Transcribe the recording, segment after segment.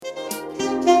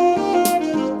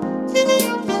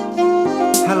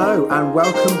Hello and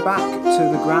welcome back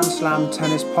to the Grand Slam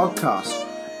Tennis Podcast.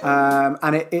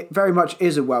 And it very much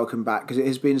is a welcome back because it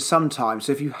has been some time.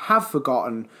 So if you have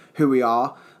forgotten who we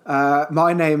are,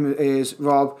 my name is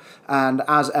Rob, and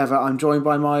as ever I'm joined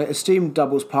by my esteemed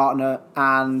doubles partner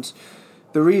and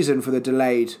the reason for the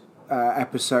delayed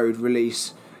episode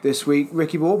release this week,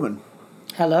 Ricky Boardman.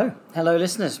 Hello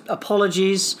listeners.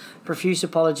 Apologies, profuse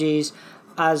apologies.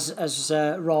 As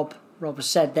Rob has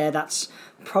said there, that's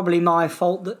probably my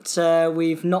fault that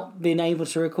we've not been able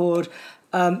to record.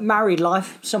 Married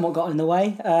life somewhat got in the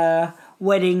way.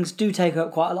 Weddings do take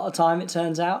up quite a lot of time, it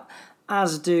turns out,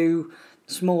 as do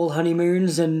small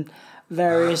honeymoons and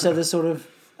various other sort of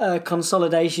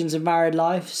consolidations of married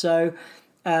life. So,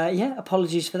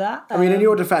 apologies for that. I mean, in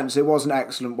your defence, it was an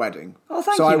excellent wedding. Oh,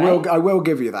 thank you. So I will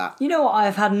give you that. You know what? I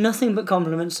have had nothing but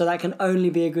compliments, so that can only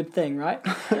be a good thing, right?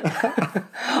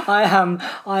 I am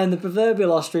the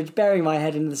proverbial ostrich, burying my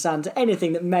head in the sand to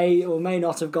anything that may or may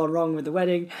not have gone wrong with the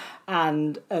wedding.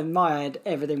 And in my head,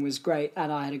 everything was great,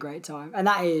 and I had a great time. And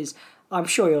that is, I'm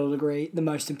sure you'll agree, the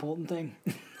most important thing.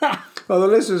 Well, the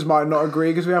listeners might not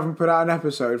agree because we haven't put out an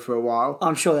episode for a while.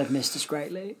 I'm sure they've missed us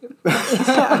greatly.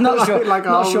 I'm not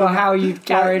sure how you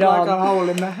carried on. Like a hole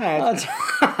in the head.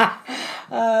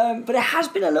 But it has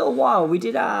been a little while. We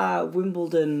did our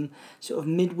Wimbledon, sort of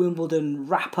mid-Wimbledon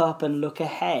wrap-up and look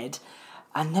ahead,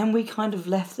 and then we kind of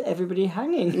left everybody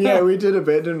hanging. Yeah, we did a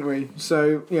bit, didn't we?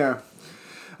 So, yeah.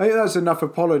 I think that's enough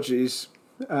apologies.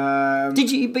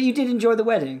 Did you? But you did enjoy the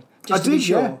wedding? Just I did,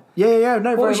 sure. Yeah.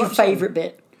 No, what was your favourite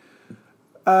bit?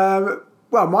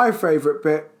 Well, my favourite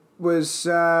bit was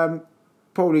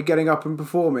probably getting up and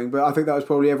performing, but I think that was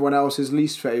probably everyone else's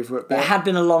least favourite bit. It had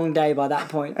been a long day by that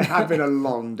point. It had been a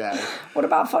long day. What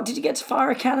about, did you get to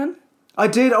fire a cannon? I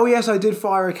did. Oh, yes, I did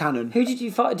fire a cannon. Who did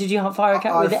you fire? Did you fire a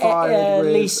cannon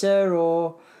with Lisa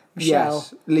or Michelle?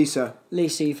 Yes, Lisa.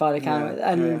 Lisa, you fired a cannon with.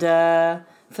 And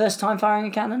first time firing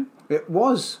a cannon? It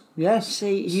was, yes.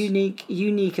 See,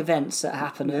 unique events that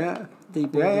happen at the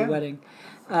Boardman wedding.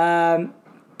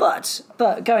 But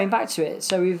going back to it,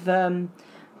 so we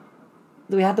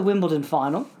had the Wimbledon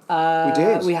final. We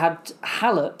did. We had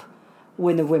Halep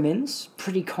win the women's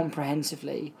pretty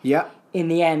comprehensively. Yeah. In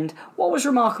the end, what was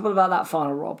remarkable about that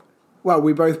final, Rob? Well,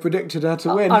 we both predicted her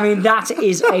to win. I mean, that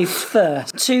is a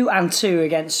first. 2-2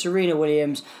 against Serena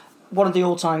Williams, one of the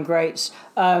all-time greats.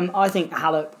 I think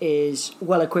Halep is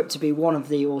well equipped to be one of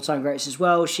the all-time greats as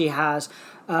well. She has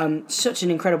such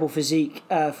an incredible physique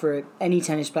for any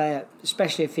tennis player,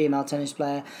 especially a female tennis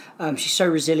player. She's so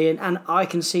resilient, and I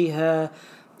can see her,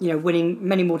 winning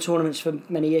many more tournaments for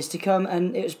many years to come.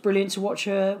 And it was brilliant to watch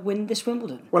her win this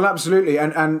Wimbledon. Well, absolutely,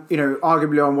 and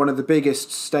arguably on one of the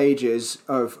biggest stages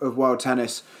of world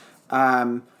tennis.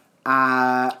 Would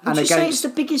you say it's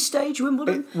the biggest stage,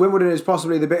 Wimbledon? Wimbledon is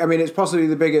possibly it's possibly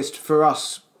the biggest for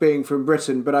us being from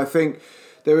Britain, but I think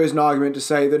there is an argument to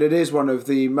say that it is one of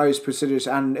the most prestigious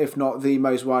and, if not the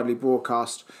most widely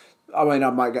broadcast. I mean,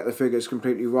 I might get the figures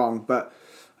completely wrong, but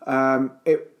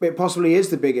it possibly is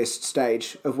the biggest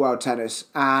stage of world tennis,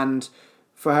 and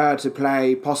for her to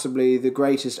play possibly the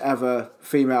greatest ever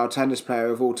female tennis player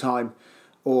of all time,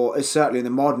 or is certainly in the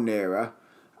modern era,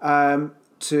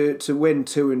 to win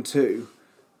 2-2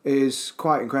 is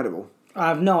quite incredible. I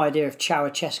have no idea if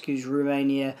Ceausescu's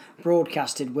Romania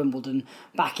broadcasted Wimbledon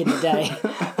back in the day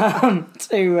to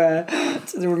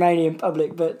the Romanian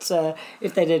public, but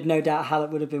if they did, no doubt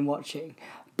Halep would have been watching.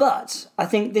 But I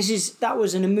think that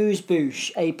was an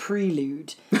amuse-bouche, a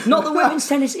prelude. Not that women's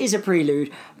tennis is a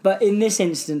prelude, but in this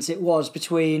instance it was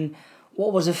between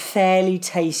what was a fairly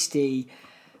tasty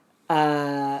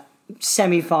semi-final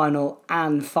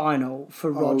and final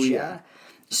for Roger. Oh, yeah.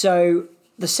 So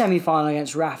the semi-final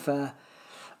against Rafa,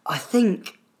 I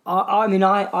think,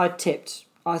 I tipped.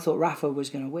 I thought Rafa was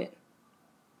going to win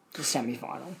the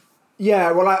semi-final.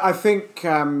 Yeah, well, I think...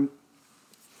 I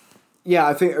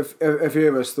think a few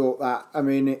of us thought that. I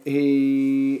mean,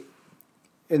 in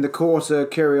the quarter,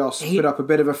 Kyrgios put up a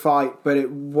bit of a fight, but it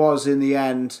was in the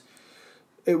end.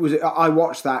 I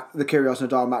watched the Kyrgios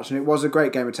Nadal match, and it was a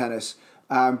great game of tennis.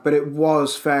 But it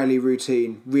was fairly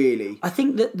routine, really. I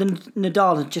think that the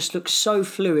Nadal had just looked so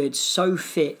fluid, so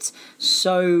fit,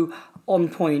 so on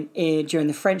point during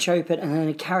the French Open, and then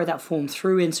he carried that form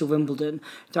through into Wimbledon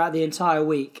throughout the entire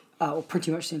week, or pretty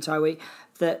much the entire week,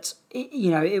 that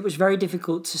it was very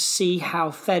difficult to see how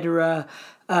Federer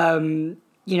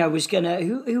was going to...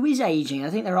 Who is ageing? I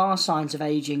think there are signs of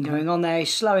ageing going on there.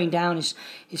 He's slowing down.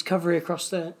 His covering across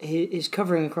the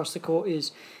court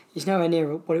is nowhere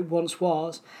near what it once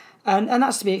was. And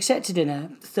that's to be accepted in a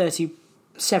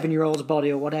 37-year-old's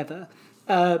body or whatever.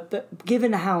 But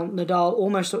given how Nadal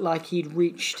almost looked like he'd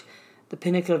reached the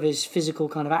pinnacle of his physical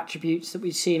kind of attributes that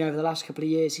we've seen over the last couple of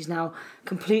years. He's now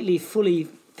completely, fully,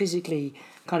 physically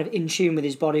kind of in tune with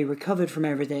his body, recovered from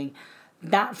everything.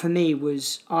 That for me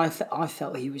was, I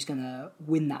felt he was going to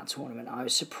win that tournament. I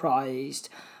was surprised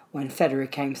when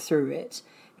Federer came through it.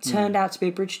 Turned out to be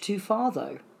a bridge too far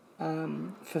though,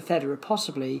 for Federer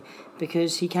possibly,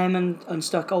 because he came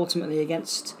unstuck ultimately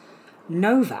against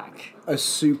Novak. A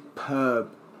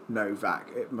superb Novak,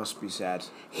 it must be said.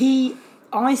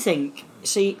 I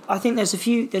think there's a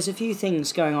few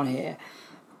things going on here.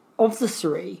 Of the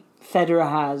three, Federer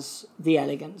has the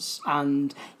elegance,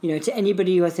 and to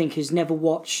anybody who I think has never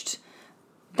watched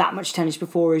that much tennis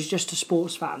before, is just a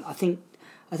sports fan. I think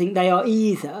they are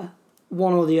either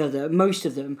one or the other. Most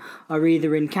of them are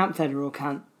either in Camp Federer or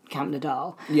Camp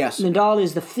Nadal. Yes, Nadal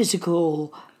is the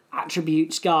physical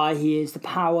attributes guy. He is the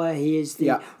power. He is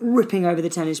the ripping over the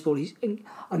tennis ball.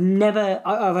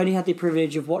 I've only had the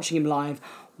privilege of watching him live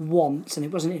once, and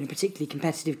it wasn't in a particularly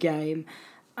competitive game.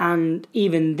 And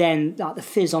even then, like, the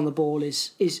fizz on the ball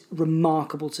is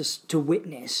remarkable to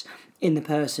witness in the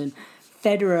person.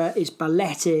 Federer is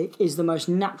balletic, is the most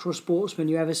natural sportsman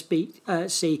you ever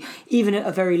see, even at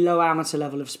a very low amateur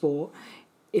level of sport.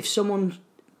 If someone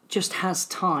just has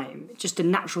time, just a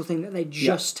natural thing that they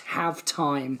just have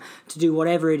time to do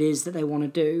whatever it is that they want to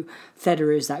do,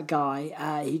 Federer is that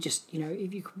guy. He just,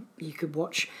 if you could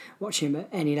watch him at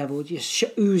any level, just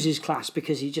oozes class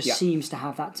because he just seems to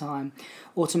have that time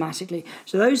automatically.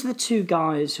 So those are the two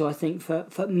guys who I think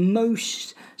for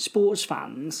most sports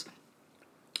fans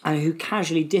who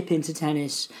casually dip into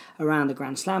tennis around the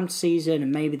Grand Slam season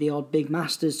and maybe the odd big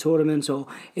Masters tournament, or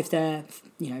if they're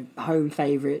home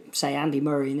favourite, say Andy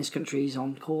Murray in this country is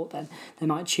on court, then they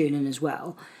might tune in as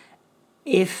well.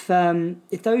 If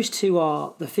those two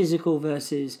are the physical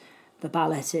versus the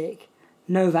balletic,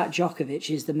 Novak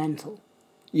Djokovic is the mental.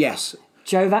 Yes.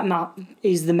 Novak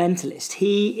is the mentalist.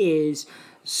 He is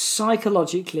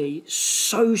psychologically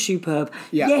so superb.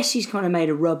 Yes, he's kind of made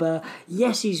of rubber.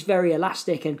 Yes, he's very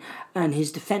elastic, and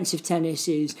his defensive tennis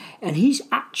is, and he's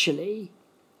actually,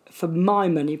 for my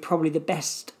money, probably the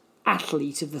best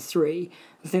athlete of the three.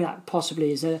 I think that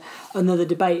possibly is another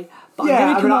debate. But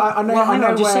I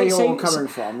know where you're coming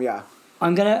from. Yeah,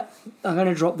 I'm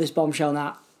gonna drop this bombshell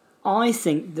now. I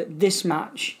think that this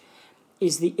match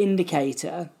is the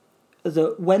indicator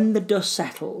that when the dust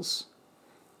settles,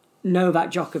 Novak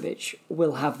Djokovic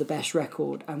will have the best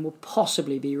record and will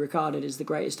possibly be regarded as the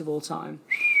greatest of all time.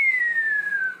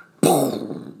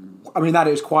 I mean, that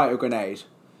is quite a grenade.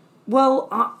 Well,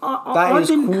 that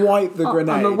is quite the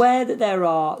grenade. I'm aware that there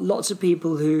are lots of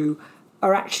people who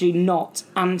are actually not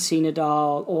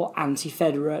anti-Nadal or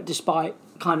anti-Federer, despite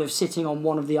kind of sitting on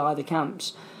one of the either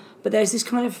camps. But there's this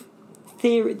kind of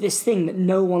theory, this thing that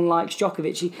no one likes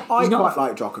Djokovic. I quite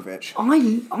like Djokovic.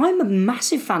 I'm a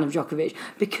massive fan of Djokovic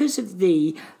because of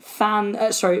the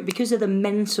because of the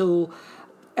mental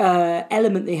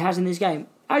element that he has in this game.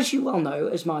 As you well know,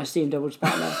 as my esteemed doubles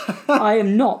partner, I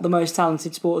am not the most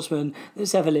talented sportsman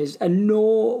that's ever lived, and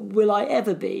nor will I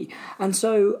ever be. And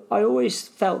so I always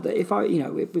felt that if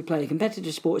we play a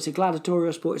competitive sport, it's a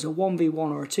gladiatorial sport, it's a 1v1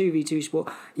 or a 2v2 sport,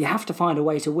 you have to find a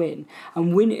way to win.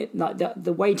 And win it, like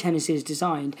the way tennis is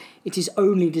designed, it is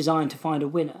only designed to find a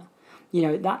winner.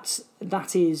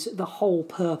 That is the whole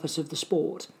purpose of the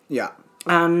sport. Yeah.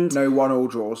 And no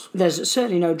 1-1 draws. There's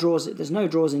certainly no draws. There's no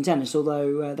draws in tennis,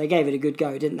 although they gave it a good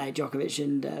go, didn't they, Djokovic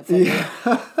and Federer?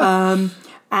 Yeah.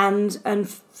 And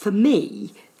for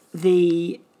me,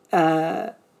 the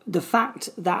fact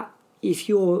that if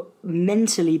you're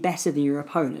mentally better than your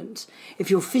opponent,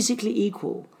 if you're physically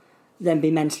equal, then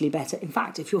be mentally better. In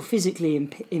fact, if you're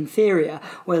physically inferior,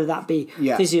 whether that be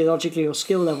physiologically or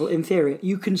skill level inferior,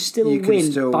 you can still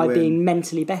win by being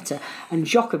mentally better. And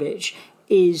Djokovic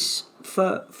is,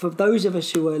 for those of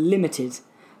us who are limited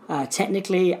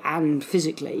technically and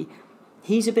physically,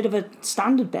 he's a bit of a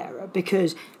standard bearer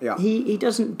because he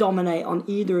doesn't dominate on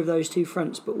either of those two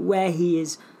fronts, but where he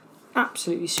is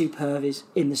absolutely superb is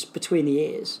in this between the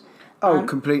ears.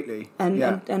 Completely.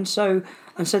 And so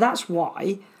that's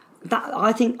why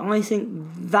I think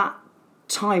that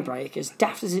tiebreak, as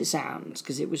daft as it sounds,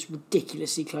 because it was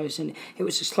ridiculously close and it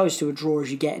was as close to a draw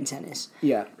as you get in tennis.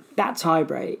 Yeah. That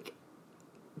tiebreak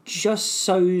just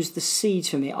sows the seeds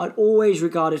for me. I'd always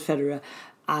regarded Federer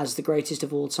as the greatest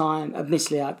of all time.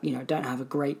 Admittedly, I don't have a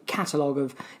great catalogue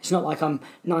of. It's not like I'm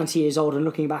 90 years old and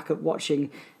looking back at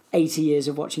watching 80 years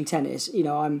of watching tennis.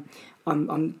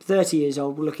 I'm 30 years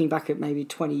old, looking back at maybe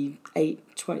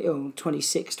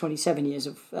 26, 27 years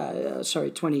of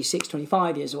 26,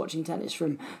 25 years of watching tennis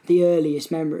from the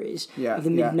earliest memories of the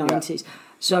mid 90s.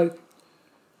 So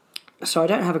So I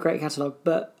don't have a great catalogue,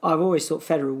 but I've always thought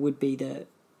Federer would be the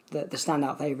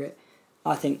standout favourite.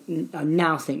 I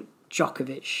now think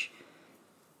Djokovic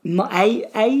might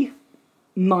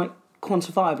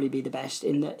quantifiably be the best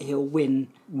in that he'll win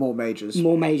more majors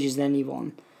than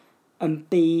anyone, and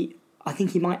B, I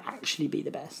think he might actually be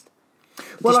the best,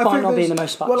 despite not being the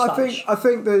most stylish. Well, I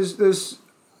think there's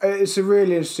it's a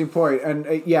really interesting point,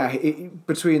 and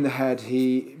between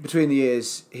the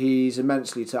ears, he's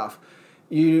immensely tough.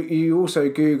 You also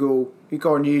you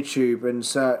go on YouTube and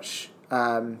search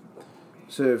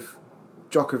sort of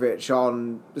Djokovic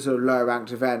on sort of lower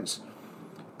ranked events.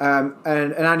 And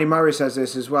Andy Murray says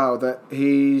this as well, that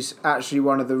he's actually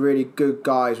one of the really good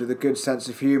guys with a good sense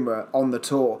of humour on the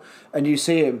tour. And you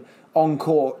see him on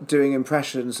court doing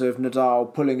impressions of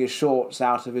Nadal pulling his shorts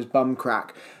out of his bum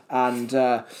crack and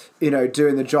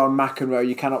doing the John McEnroe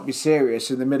 "you cannot be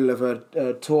serious" in the middle of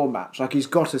a tour match. Like, he's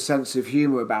got a sense of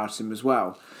humour about him as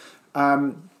well.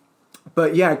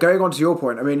 But yeah, going on to your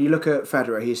point, I mean, you look at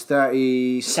Federer, he's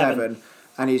 37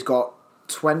 and he's got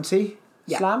 20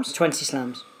 slams? 20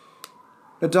 slams.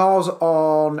 Nadal's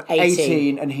on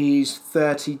 18 and he's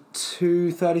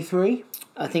 32, 33.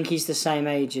 I think he's the same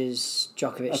age as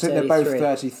Djokovic. I think they're both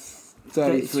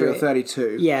 33 or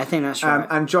 32. Yeah, I think that's right.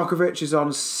 And Djokovic is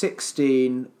on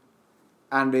 16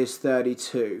 and is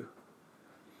 32.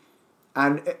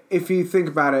 And if you think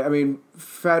about it, I mean,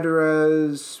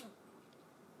 Federer's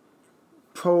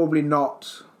probably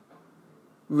not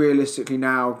realistically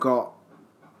now got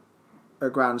a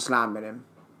Grand Slam in him.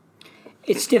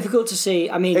 It's difficult to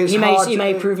see. I mean, he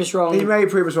may prove us wrong. He may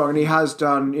prove us wrong, and he has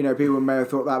done. People may have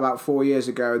thought that about 4 years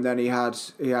ago, and then he had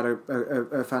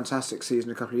a fantastic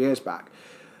season a couple of years back.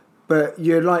 But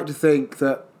you'd like to think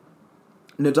that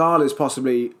Nadal is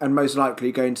possibly and most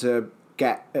likely going to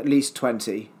get at least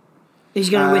 20. He's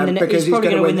going to win he's probably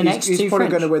going to win the next two. He's probably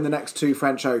going to win the next two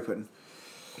French Open.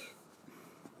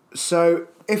 So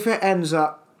if it ends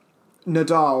up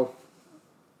Nadal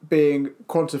being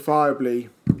quantifiably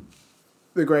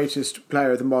the greatest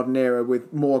player of the modern era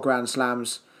with more Grand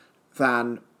Slams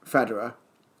than Federer,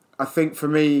 I think for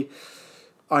me,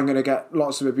 I'm going to get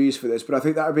lots of abuse for this, but I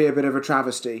think that would be a bit of a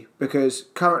travesty, because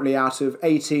currently out of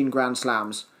 18 Grand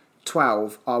Slams,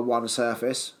 12 are one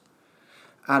surface.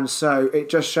 And so it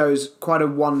just shows quite a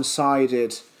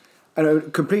one-sided and a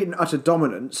complete and utter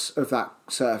dominance of that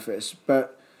surface.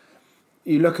 But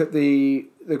you look at the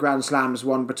Grand Slams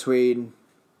won between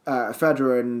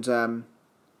Federer and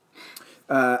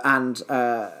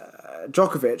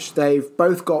Djokovic. They've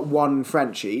both got one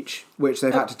French each, which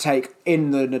they've had to take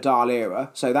in the Nadal era.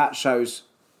 So that shows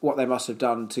what they must have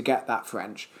done to get that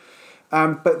French.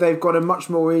 But they've got a much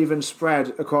more even spread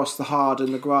across the hard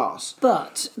and the grass.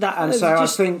 But that, and so I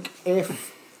think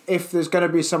if there's going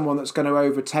to be someone that's going to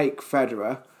overtake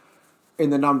Federer in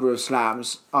the number of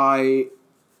slams,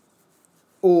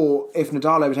 or if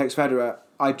Nadal overtakes Federer,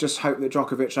 I just hope that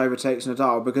Djokovic overtakes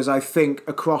Nadal, because I think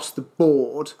across the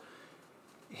board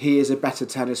he is a better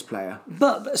tennis player.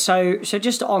 But so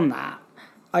just on that,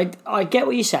 I get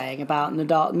what you're saying about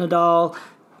Nadal. Nadal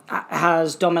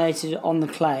has dominated on the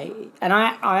clay, and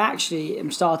I actually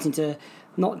am starting to,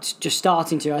 not just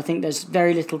starting to, I think there's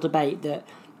very little debate that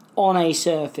on a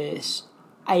surface,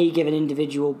 a given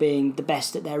individual being the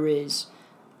best that there is,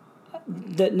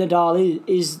 that Nadal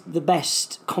is the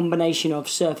best combination of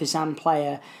surface and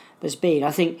player there's been. I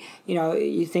think,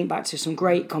 you think back to some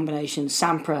great combinations,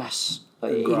 Sampras,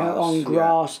 on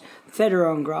grass, Federer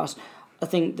on grass. I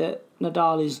think that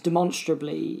Nadal is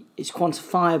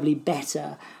quantifiably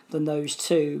better than those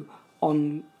two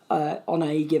on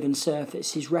a given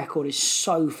surface. His record is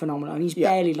so phenomenal, and he's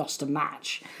barely lost a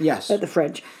match at the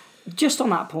French. Just on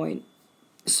that point,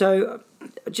 so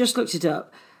I just looked it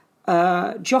up.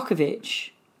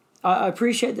 Djokovic, I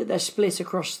appreciate that they're split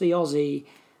across the Aussie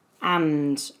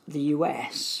and the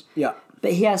US. Yeah.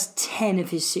 But he has 10 of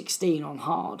his 16 on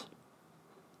hard.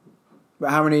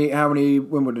 But how many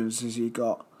Wimbledons has he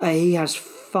got? He has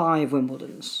 5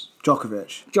 Wimbledons.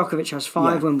 Djokovic has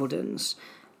 5 Wimbledons,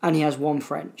 and he has 1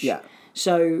 French. Yeah.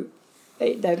 So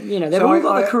they've all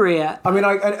got a career. I mean,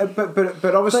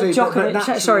 but obviously,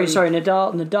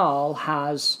 Nadal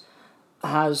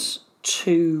has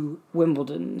 2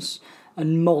 Wimbledons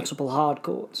and multiple hard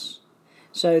courts.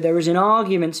 So there is an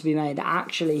argument to be made that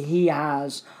actually he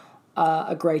has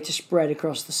a greater spread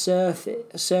across the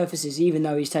surfaces, even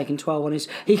though he's taken 12 on his.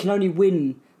 He can only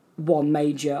win 1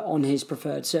 major on his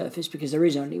preferred surface because there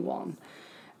is only one.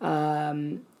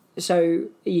 So,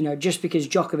 just because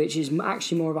Djokovic is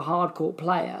actually more of a hard court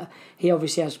player, he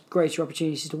obviously has greater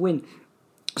opportunities to win.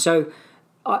 So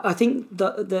I think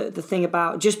the thing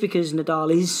about, just because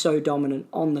Nadal is so dominant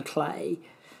on the clay,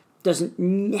 doesn't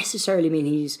necessarily mean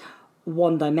he's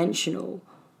one-dimensional.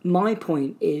 My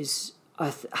point is, I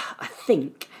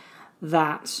think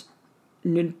that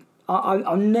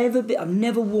I've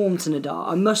never warmed to Nadal.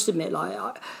 I must admit,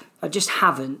 I just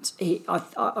haven't.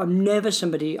 I'm never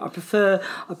somebody. I prefer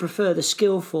the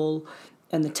skillful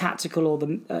and the tactical, or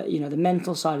the the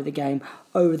mental side of the game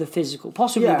over the physical.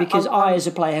 Possibly because I, as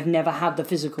a player, have never had the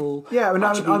physical. Yeah,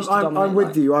 I'm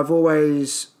with you. I've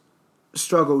always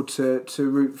struggled to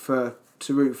root for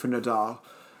Nadal.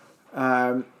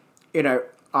 I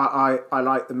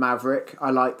like the maverick.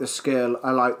 I like the skill.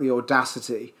 I like the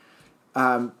audacity.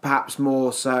 Perhaps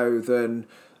more so than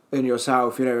in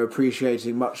yourself.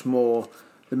 Appreciating much more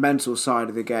the mental side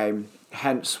of the game.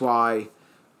 Hence why.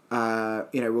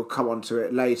 We'll come on to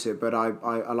it later, but I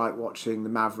like watching the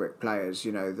Maverick players,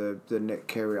 the Nick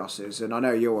Kyrgioses, and I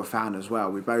know you're a fan as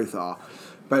well, we both are.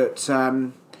 But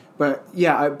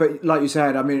like you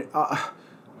said, I mean,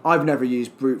 I've never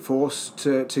used brute force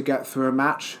to get through a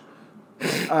match.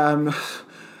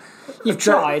 You've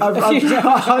tried.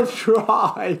 I've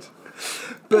tried.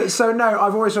 But so no,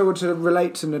 I've always struggled to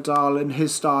relate to Nadal and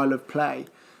his style of play.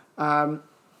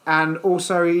 And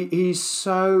also he's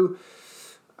so...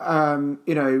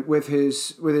 with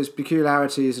his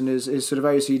peculiarities and his sort of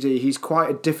OCD, he's quite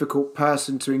a difficult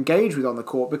person to engage with on the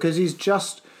court because he's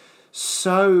just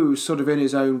so sort of in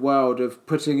his own world of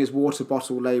putting his water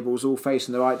bottle labels all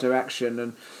facing the right direction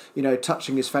and,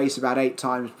 touching his face about 8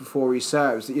 times before he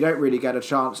serves, that you don't really get a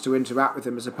chance to interact with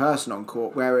him as a person on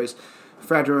court. Whereas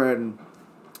Federer and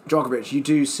Djokovic, you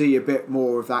do see a bit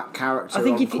more of that character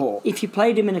on court. If you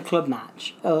played him in a club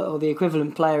match or the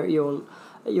equivalent player at your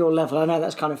level, I know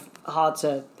that's kind of hard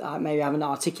to maybe I haven't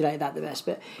articulated that the best,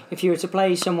 but if you were to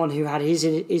play someone who had his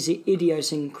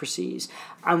idiosyncrasies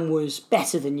and was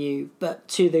better than you, but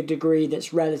to the degree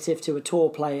that's relative to a tour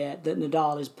player, that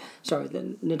Nadal's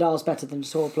better than a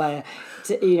tour player,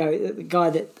 the guy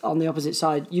that on the opposite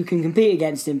side you can compete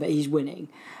against him but he's winning,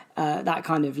 that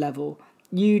kind of level,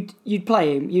 you'd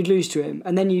play him, you'd lose to him,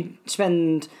 and then you'd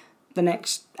spend the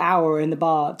next hour in the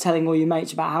bar telling all your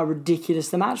mates about how ridiculous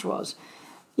the match was.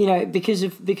 Because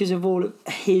of all of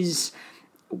his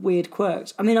weird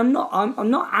quirks. I mean, I'm not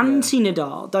anti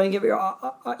Nadal. Don't get me wrong.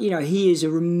 He is a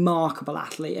remarkable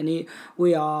athlete, and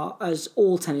we are, as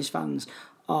all tennis fans,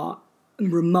 are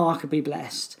remarkably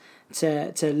blessed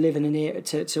to live in an era,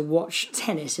 to watch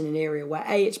tennis in an area where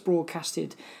it's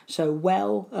broadcasted so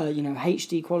well.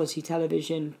 HD quality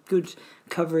television, good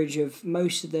coverage of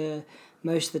most of the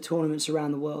tournaments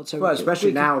around the world. So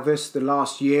especially the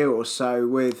last year or so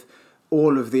with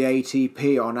all of the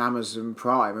ATP on Amazon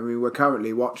Prime. I mean, we're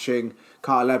currently watching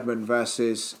Kyle Edmund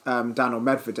versus Daniil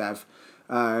Medvedev.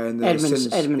 Edmund's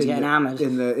getting hammered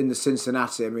in the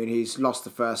Cincinnati. I mean, he's lost the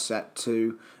first set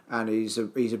too, and he's a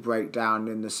breakdown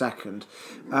in the second.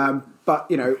 But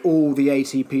all the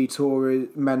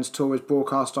ATP men's tour is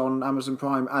broadcast on Amazon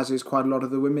Prime, as is quite a lot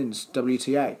of the women's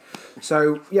WTA.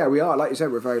 So yeah, we are, like you said,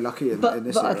 we're very lucky in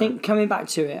this. But era. I think coming back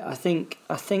to it, I think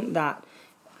that.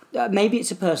 Maybe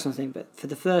it's a personal thing, but for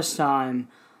the first time,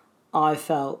 I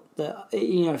felt that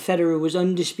Federer was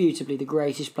undisputably the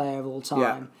greatest player of all time.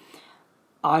 Yeah.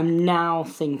 I'm now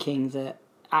thinking that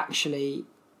actually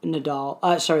Novak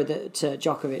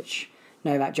Djokovic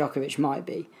might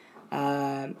be,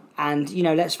 and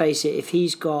let's face it, if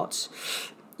he's got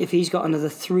another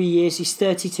 3 years, he's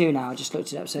 32 now. I just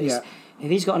looked it up, so if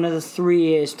he's got another 3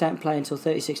 years to play until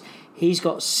 36, he's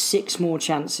got 6 more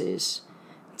chances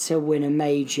to win a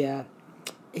major.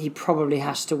 He probably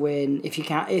has to win, if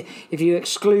you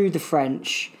exclude the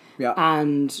French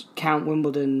and count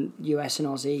Wimbledon, US and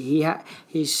Aussie,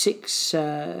 he's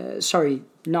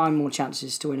 9 more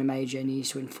chances to win a major, and he needs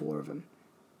to win 4 of them.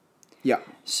 Yeah.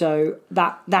 So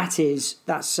that's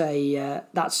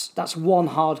one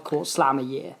hard court slam a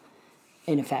year,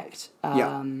 in effect.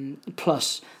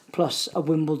 Plus a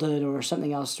Wimbledon or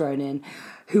something else thrown in.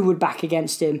 Who would back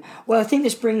against him? Well, I think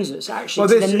this brings us to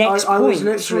the next point. I was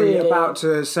literally about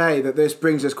to say that this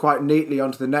brings us quite neatly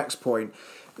onto the next point.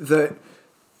 That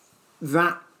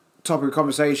topic of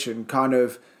conversation kind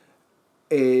of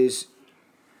is,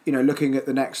 looking at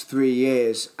the next 3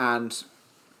 years, and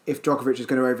if Djokovic is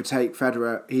going to overtake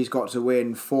Federer, he's got to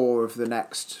win 4 of the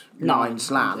next 9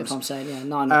 slams. If I'm saying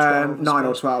 9 or 12. 9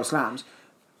 or 12 slams.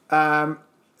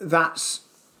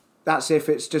 That's if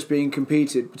it's just being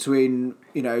competed between,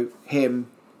 him,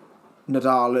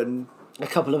 Nadal, and a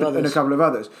couple of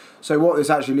others. So what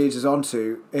this actually leads us on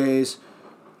to is,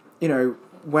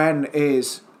 when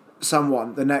is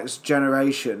someone, the next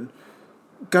generation,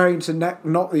 going to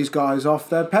knock these guys off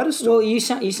their pedestal? Well, you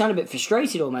sound a bit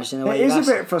frustrated almost in the way it is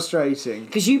a bit frustrating.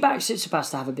 Because you backed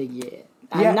Tsitsipas to have a big year.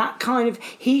 And that kind of...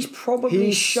 He's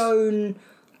probably shown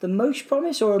the most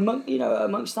promise, or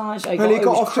amongst the highest. He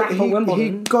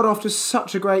got off to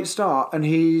such a great start, and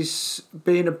he's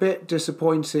been a bit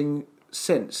disappointing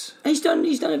since. He's done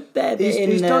a fair bit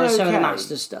in some of the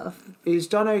Masters stuff. He's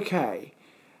done okay.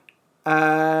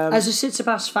 As a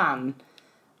Tsitsipas fan,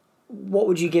 what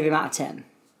would you give him out of 10?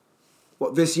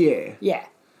 What, this year? Yeah.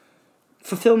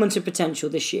 Fulfillment of potential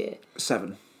this year.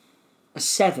 7. A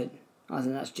 7? I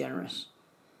think that's generous.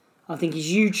 I think his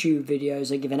YouTube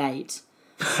videos I give an 8.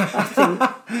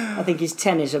 I think his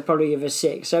tennis I'd probably give a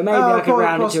 6. So maybe I could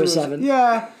round it to a 7.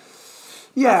 Yeah.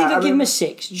 Yeah. I think I'd give him a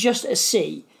 6. Just a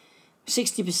C.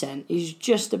 60%. He's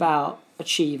just about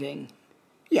achieving.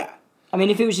 Yeah. I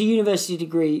mean, if it was a university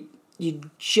degree,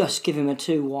 you'd just give him a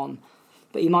 2-1.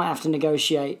 But you might have to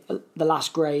negotiate the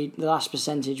last grade, the last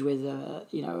percentage with a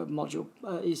module,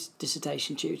 his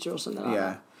dissertation tutor or something like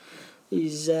that.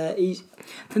 He's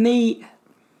for me,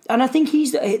 and I think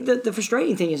he's the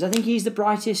frustrating thing is I think he's the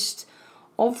brightest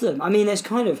of them. I mean, there's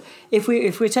kind of if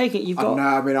we're taking it, you've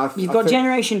got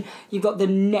generation, you've got the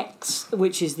next,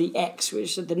 which is the X,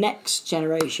 which is the next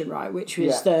generation, right? Which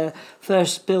was the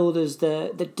first builders,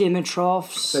 the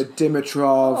Dimitrovs. So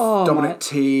Dimitrov, Dominic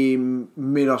Thiem,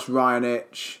 Milos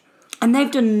Raonic. And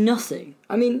they've done nothing.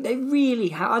 I mean, they really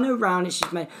have. I know Raonic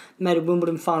has made a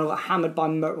Wimbledon final, got hammered by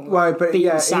Murray,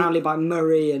 beaten soundly by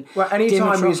Murray, and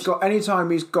anytime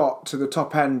he's got to the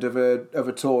top end of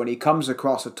a tour and he comes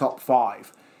across a top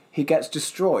 5, he gets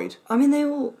destroyed. I mean, they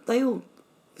all.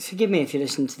 Forgive me if you're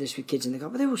listening to this with kids in the car,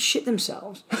 but they all shit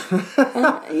themselves.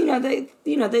 And,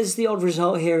 there's the odd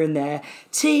result here and there.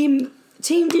 Team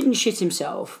didn't shit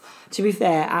himself. To be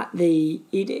fair,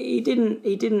 he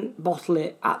didn't bottle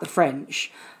it at the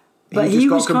French, but he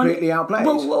was completely outplayed.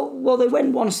 Well, they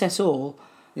went 1 set all.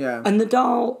 Yeah. And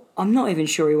Nadal, I'm not even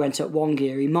sure he went up 1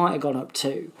 gear. He might have gone up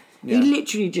 2. Yeah. He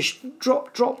literally just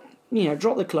dropped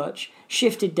the clutch,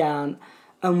 shifted down,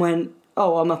 and went,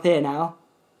 "Oh, I'm up here now.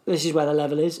 This is where the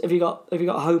level is. Have you got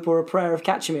hope or a prayer of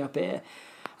catching me up here?"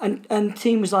 And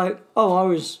team was like, "Oh, I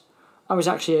was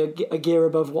actually a gear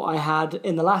above what I had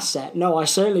in the last set. No, I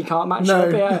certainly can't match you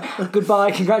up here.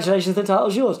 Goodbye, congratulations, the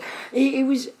title's yours."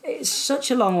 It's such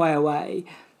a long way away.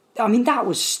 I mean, that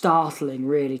was startling,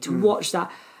 really, to watch that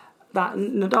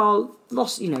Nadal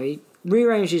lost, he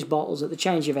rearranged his bottles at the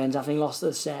change of ends, having lost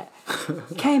the set,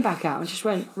 came back out and just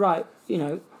went, right,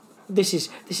 this is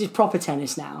proper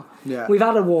tennis now. Yeah. We've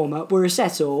had a warm-up, we're a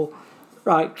set all,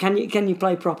 right, can you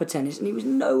play proper tennis? And he was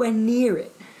nowhere near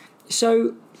it.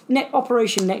 So...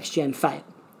 Operation Next Gen failed,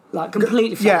 like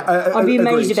completely failed. I'd be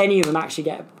amazed if any of them actually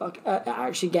get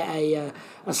a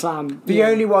slam. The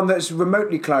only one that's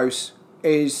remotely close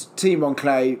is Team on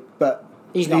clay, but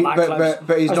he's not that close.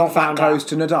 But he's not that close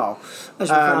to Nadal. As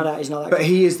we found out, he's not that close. But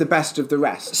he is the best of the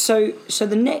rest. So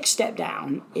the next step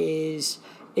down is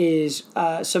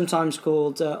sometimes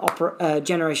called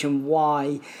Generation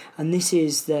Y, and this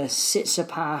is the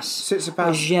Tsitsipas,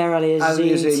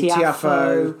 Auger-Aliassime,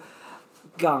 Tiafoe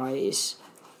guys.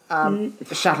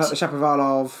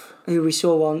 Shapovalov, who we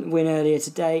saw win earlier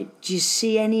today. Do you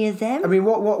see any of them? I mean,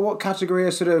 what category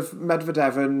are sort of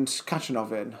Medvedev and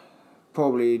Khachanov in?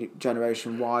 Probably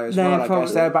Generation Y as well. I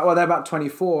guess they're about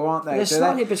 24, aren't they?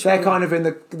 They're kind of in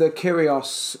the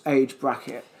Kyrgios age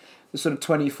bracket. The sort of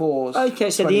 24s.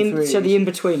 Okay, so the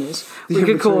in-betweeners. We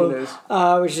could call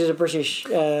which is a British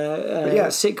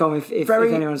sitcom if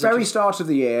anyone's very start of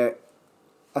the year.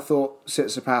 I thought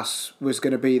Tsitsipas was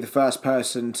going to be the first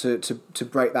person to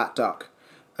break that duck,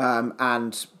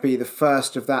 and be the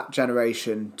first of that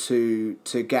generation to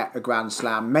get a Grand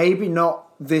Slam. Maybe not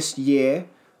this year,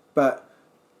 but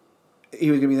he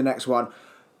was going to be the next one.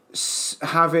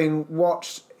 Having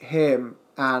watched him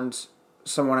and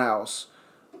someone else,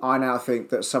 I now think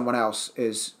that someone else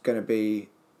is going to be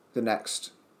the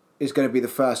next, is going to be the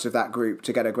first of that group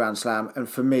to get a Grand Slam, and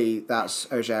for me, that's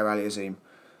Auger-Aliassime.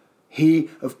 He,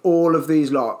 of all of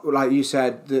these lot, like you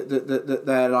said, that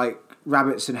they're like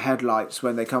rabbits in headlights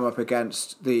when they come up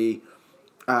against the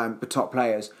top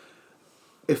players.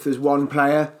 If there's one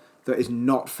player that is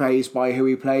not fazed by who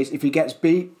he plays, if he gets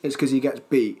beat, it's because he gets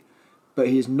beat. But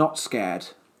he is not scared.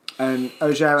 And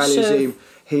Auger-Aliassime,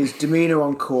 his demeanour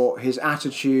on court, his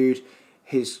attitude,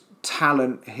 his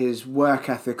talent, his work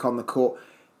ethic on the court,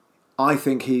 I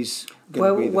think he's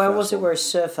going to be the Where first was it one. where his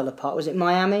serve fell apart? Was it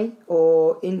Miami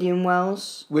or Indian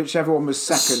Wells? Whichever one was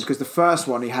second, because the first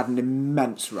one he had an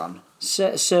immense run.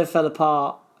 Serve fell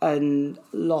apart and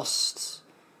lost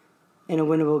in a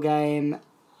winnable game.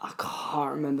 I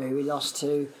can't remember who he lost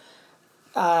to.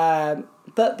 But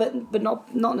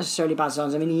not necessarily bad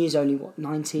signs. I mean, he is only,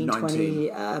 19,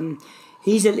 20?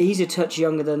 He's a touch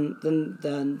younger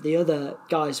than the other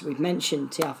guys that we've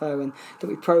mentioned, Tiafoe, and that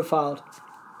we profiled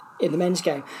in the men's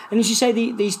game. And as you say,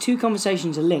 these two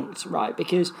conversations are linked, right?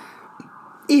 Because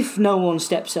if no one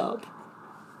steps up,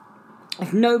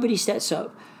 if nobody steps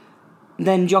up,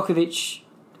 then Djokovic,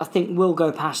 I think, will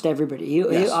go past everybody.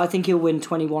 I think he'll win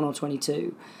 21 or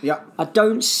 22. Yeah. I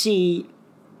don't see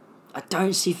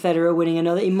Federer winning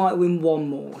another. He might win one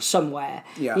more somewhere.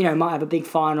 Yeah. Might have a big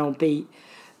final, beat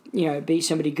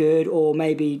somebody good, or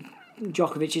maybe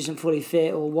Djokovic isn't fully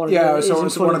fit, or one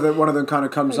of them kind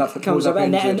of comes up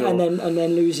and injured,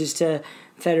 then loses to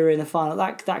Federer in the final.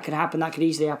 That could happen. That could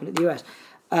easily happen at the US.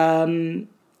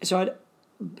 So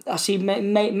I see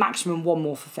maximum one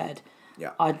more for Fed.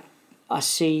 Yeah. I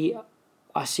see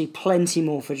plenty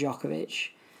more for Djokovic,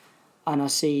 and I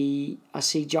see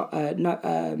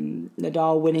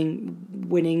Nadal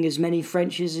winning as many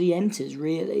French as he enters.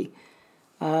 Really,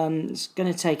 it's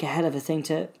going to take a hell of a thing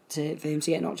for him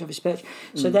to get knocked off his perch.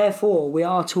 So therefore, we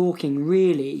are talking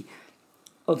really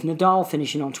of Nadal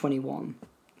finishing on 21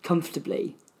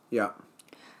 comfortably. Yeah.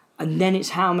 And then it's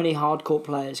how many hardcourt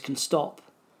players can stop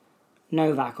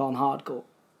Novak on hardcourt.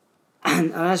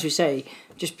 And as we say,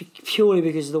 just purely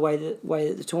because of the way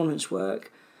that the tournaments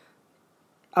work,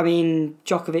 I mean,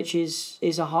 Djokovic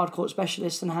is a hardcourt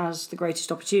specialist and has the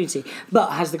greatest opportunity,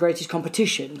 but has the greatest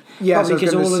competition. Yeah, probably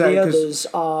because all of the cause, others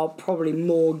are probably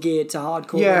more geared to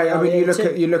hardcourt. Yeah, I mean, you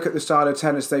look at the style of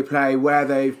tennis they play, where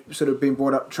they've sort of been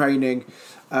brought up training,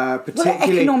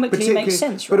 particularly economically it makes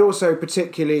sense, right? But also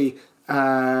particularly,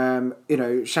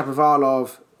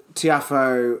 Shapovalov,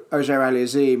 Tiafoe,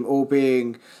 Auger-Aliassime, all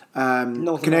being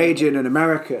Canadian and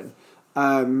American.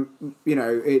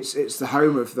 It's the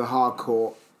home of the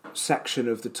hardcourt section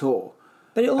of the tour.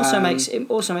 But it also makes the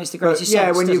greatest sense.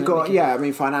 Yeah, when you've got I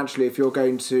mean, financially, if you're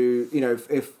going to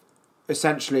if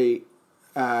essentially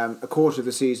a quarter of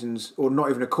the season's, or not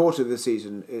even a quarter of the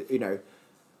season,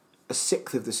 a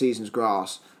sixth of the season's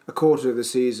grass, a quarter of the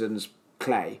season's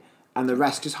clay, and the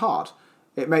rest is hard.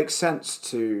 It makes sense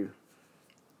to.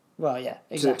 Well, yeah,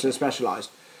 exactly. To specialise.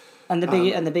 And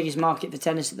the biggest market for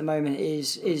tennis at the moment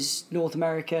is North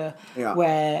America, yeah.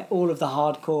 where all of the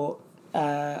hardcourt,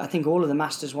 I think all of the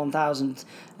Masters 1000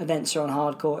 events are on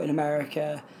hardcourt in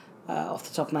America. Off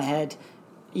the top of my head,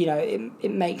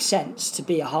 it makes sense to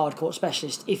be a hardcourt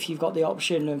specialist if you've got the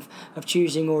option of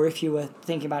choosing, or if you were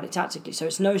thinking about it tactically. So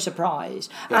it's no surprise,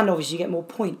 and obviously you get more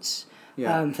points.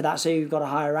 For that, so you've got a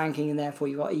higher ranking, and therefore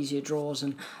you've got easier draws,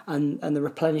 and the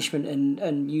replenishment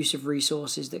and use of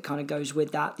resources that kind of goes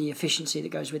with that, the efficiency that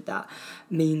goes with that,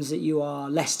 means that you are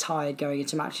less tired going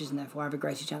into matches, and therefore have a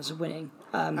greater chance of winning.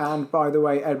 And by the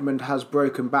way, Edmund has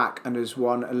broken back and has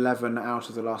won 11 out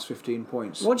of the last 15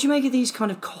 points. What do you make of these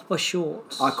kind of copper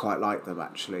shorts? I quite like them,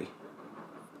 actually.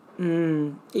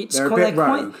 They're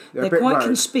quite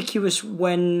conspicuous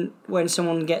when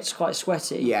someone gets quite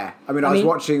sweaty. Yeah, I was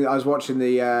watching the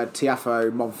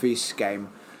Tiafoe Monfils game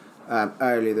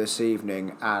earlier this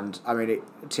evening, and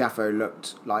Tiafoe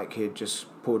looked like he'd just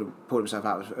pulled himself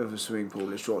out of a swimming pool.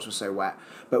 His shorts were so wet.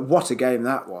 But what a game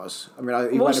that was!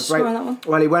 He went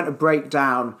to break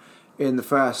down in the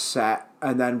first set,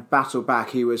 and then battled back.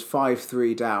 He was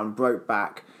 5-3 down, broke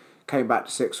back, came back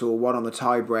to 6-all, won on the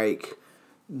tie break.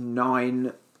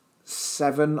 9-7,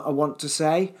 I want to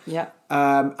say. Yeah.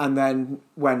 And then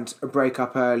went a break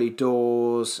up early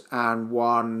doors and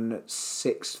won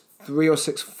 6-3 or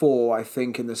 6-4, I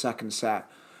think, in the second set.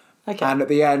 Okay. And at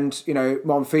the end,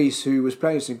 Monfils, who was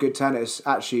playing some good tennis,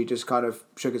 actually just kind of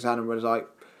shook his hand and was like,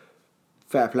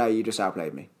 "Fair play, you just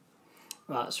outplayed me."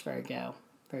 Well, that's very Gael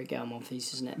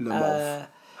Monfils, isn't it? Le Monf.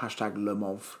 Hashtag Le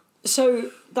Monf. So,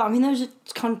 those are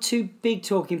kind of two big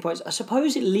talking points. I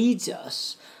suppose it leads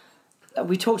us.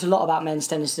 We talked a lot about men's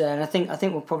tennis today, and I think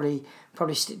we'll probably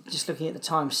just looking at the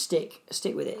time stick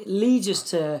with it. It leads us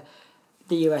to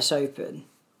the US Open.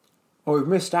 Well, we've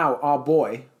missed out our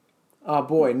boy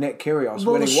Nick Kyrgios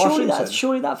winning Washington.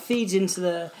 Surely that feeds into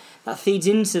the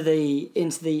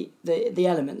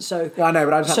element. So yeah, I know,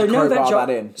 but I just have to crowbar that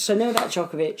in. So Novak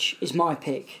Djokovic is my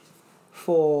pick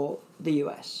for the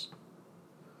US.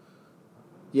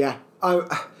 Yeah.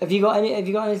 Have you got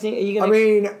anything? Are you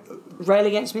going to rail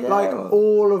against me there?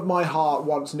 All of my heart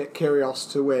wants Nick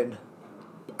Kyrgios to win.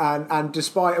 And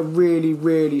despite a really,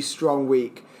 really strong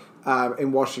week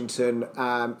in Washington,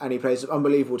 and he plays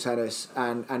unbelievable tennis,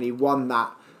 and he won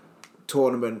that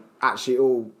tournament actually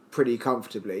all pretty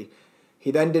comfortably.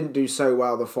 He then didn't do so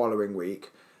well the following week.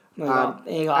 He got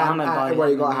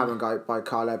hammered by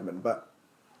Kyle Edmund, but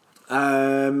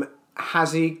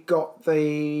has he got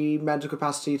the mental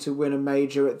capacity to win a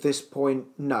major at this point?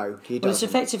 No, he doesn't. Well, it's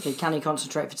effectively, can he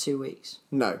concentrate for 2 weeks?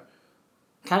 No.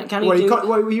 Can he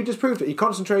you just proved it. He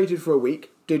concentrated for a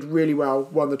week, did really well,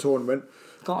 won the tournament.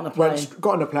 Got on a plane.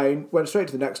 Got on a plane, went straight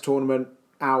to the next tournament,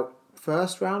 out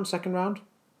first round, second round?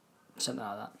 Something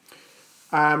like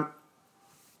that.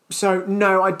 So,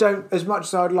 no, I don't, as much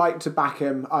as I'd like to back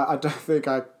him, I don't think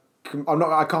I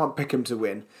can't pick him to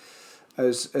win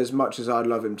as much as I'd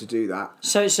love him to do that.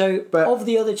 But of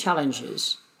the other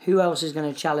challengers, who else is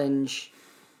going to challenge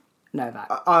Novak?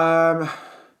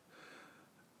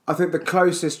 I think the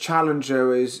closest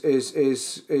challenger is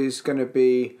going to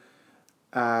be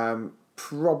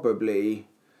probably...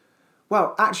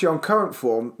 Well, actually, on current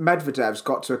form, Medvedev's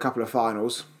got to a couple of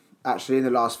finals, actually, in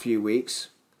the last few weeks.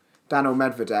 Daniil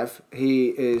Medvedev, he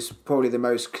is probably the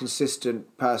most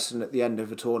consistent person at the end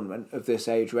of a tournament of this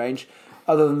age range.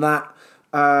 Other than that,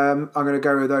 I'm going to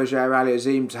go with Auger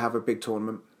Aliassime to have a big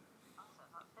tournament.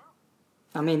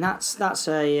 I mean, that's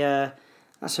a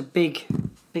big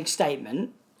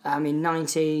statement. I mean,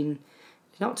 19,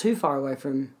 not too far away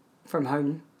from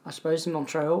home, I suppose, in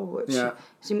Montreal. Which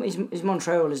is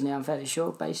Montreal, isn't he? I'm fairly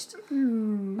sure, based. I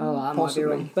might be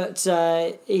wrong, but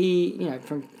he,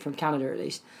 from Canada at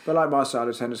least. But like my side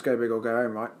of tennis, go big or go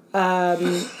home, right?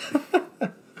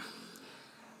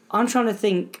 I'm trying to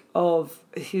think of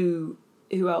who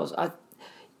else. I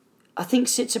think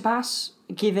Tsitsipas,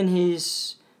 given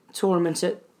his tournament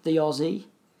at the Aussie,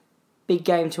 big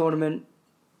game tournament.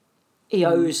 He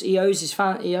owes a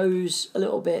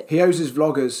little bit. He owes his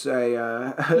vloggers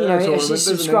his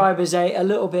subscribers a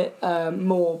little bit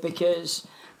more because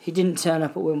he didn't turn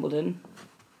up at Wimbledon.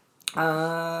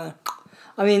 I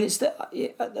mean, it's a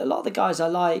lot of the guys I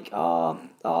like are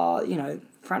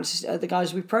Francis, the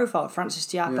guys we profiled, Francis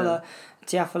Tiafoe,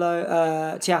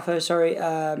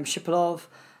 Shipolov.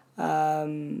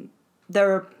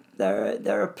 There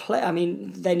are I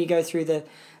mean, then you go through the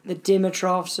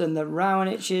Dimitrovs and the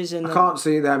Raonics and I can't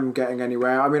see them getting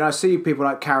anywhere. I mean, I see people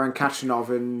like Karen Khachanov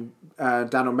and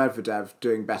Daniil Medvedev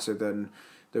doing better than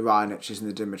the Raonics and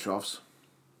the Dimitrovs.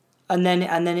 And then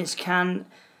it's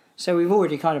so we've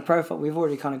already kind of profiled. We've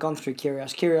already kind of gone through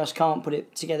Kyrgios. Kyrgios can't put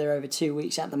it together over 2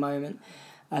 weeks at the moment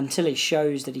until he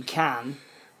shows that he can.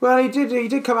 Well, he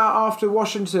did come out after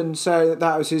Washington, say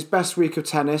that was his best week of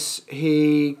tennis.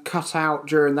 He cut out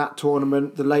during that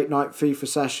tournament the late night FIFA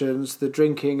sessions, the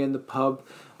drinking in the pub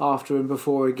after and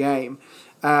before a game.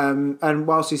 And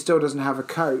whilst he still doesn't have a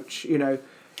coach,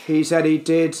 he said he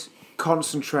did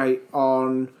concentrate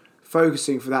on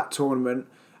focusing for that tournament.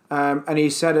 And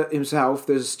he said it himself,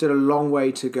 there's still a long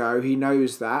way to go. He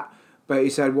knows that. But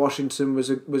he said Washington was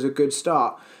a good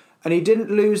start. And he didn't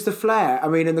lose the flair. I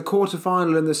mean, in the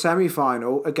quarterfinal and the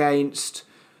semi-final against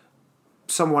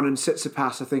someone in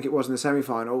Tsitsipas, I think it was in the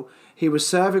semi-final, he was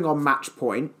serving on match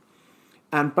point.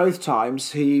 And both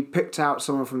times he picked out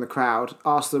someone from the crowd,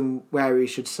 asked them where he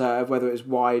should serve, whether it was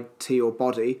wide, tee or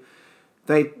body.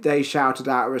 They shouted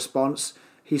out a response.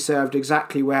 He served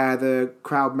exactly where the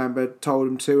crowd member told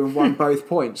him to and won both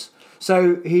points.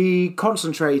 So he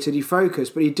concentrated, he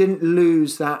focused, but he didn't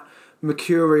lose that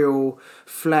mercurial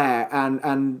flair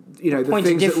and the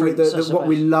things that what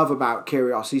we love about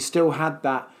Kyrgios. He still had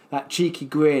that cheeky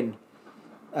grin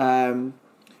and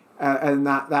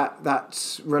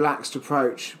that relaxed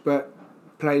approach, but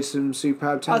played some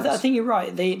superb tennis. I think you're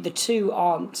right. The two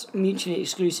aren't mutually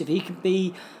exclusive. He can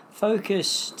be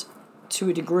focused to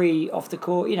a degree off the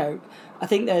court. I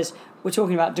think we're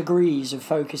talking about degrees of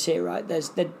focus here, right?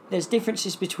 There's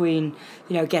differences between,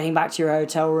 getting back to your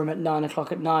hotel room at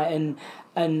 9:00 at night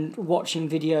and watching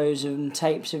videos and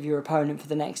tapes of your opponent for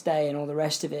the next day and all the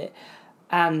rest of it.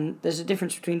 And there's a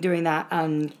difference between doing that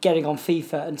and getting on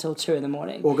FIFA until 2 a.m.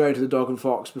 Or going to the Dog and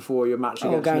Fox before your match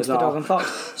against Nadal. Or going to the Dog and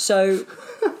Fox. So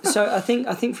I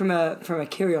think from a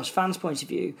Kyrgios fan's point of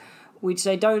view, we'd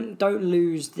say don't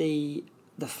lose the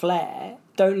flair.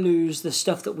 Don't lose the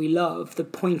stuff that we love, the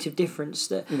point of difference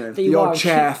that the odd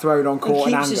chair thrown on court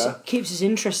in anger. Keeps us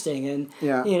interesting and,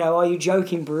 are you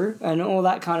joking, Brew? And all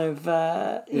that kind of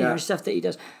stuff that he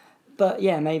does. But,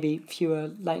 maybe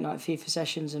fewer late-night FIFA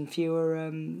sessions and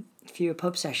fewer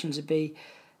pub sessions would be,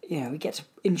 we get to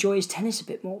enjoy his tennis a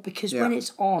bit more because when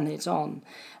it's on, it's on.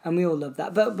 And we all love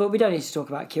that. But we don't need to talk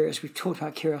about Kyrgios. We've talked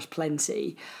about Kyrgios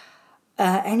plenty.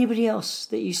 Anybody else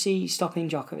that you see stopping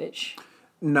Djokovic?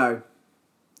 No.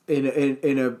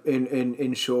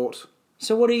 In short.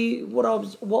 So what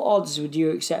odds would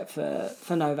you accept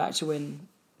for Novak to win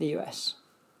the US?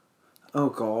 Oh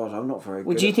God, I'm not very good.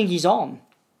 Well, do you think he's on?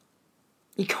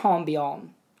 He can't be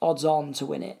on. Odds on to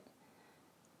win it.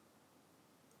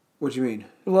 What do you mean?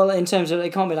 Well, in terms of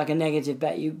it can't be like a negative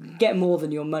bet. You get more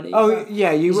than your money. Oh right?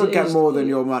 Yeah, you would get more than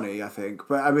your money, I think.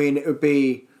 But I mean, it would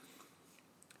be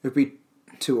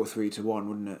 2 or 3 to 1,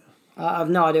 wouldn't it? I have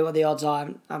no idea what the odds are.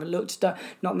 I haven't looked.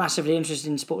 Not massively interested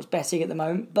in sports betting at the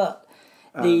moment, but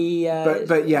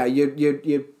But yeah,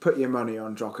 you put your money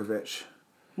on Djokovic.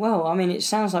 Well, I mean, it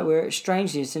sounds like we're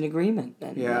strangely in agreement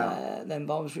then,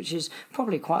 Bobs, which is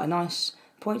probably quite a nice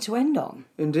point to end on.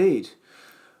 Indeed.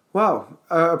 Well,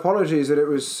 apologies that it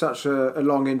was such a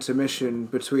long intermission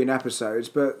between episodes,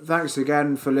 but thanks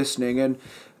again for listening,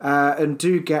 and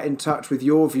do get in touch with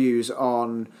your views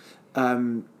on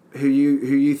who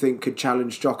you think could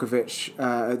challenge Djokovic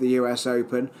at the US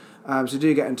Open. So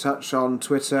do get in touch on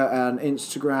Twitter and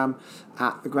Instagram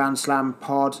at the Grand Slam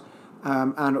Pod,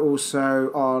 and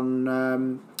also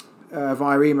on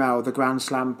via email,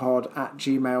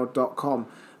 thegrandslam@gmail.com.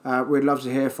 We'd love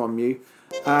to hear from you.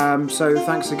 So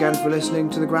thanks again for listening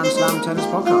to the Grand Slam Tennis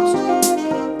Podcast.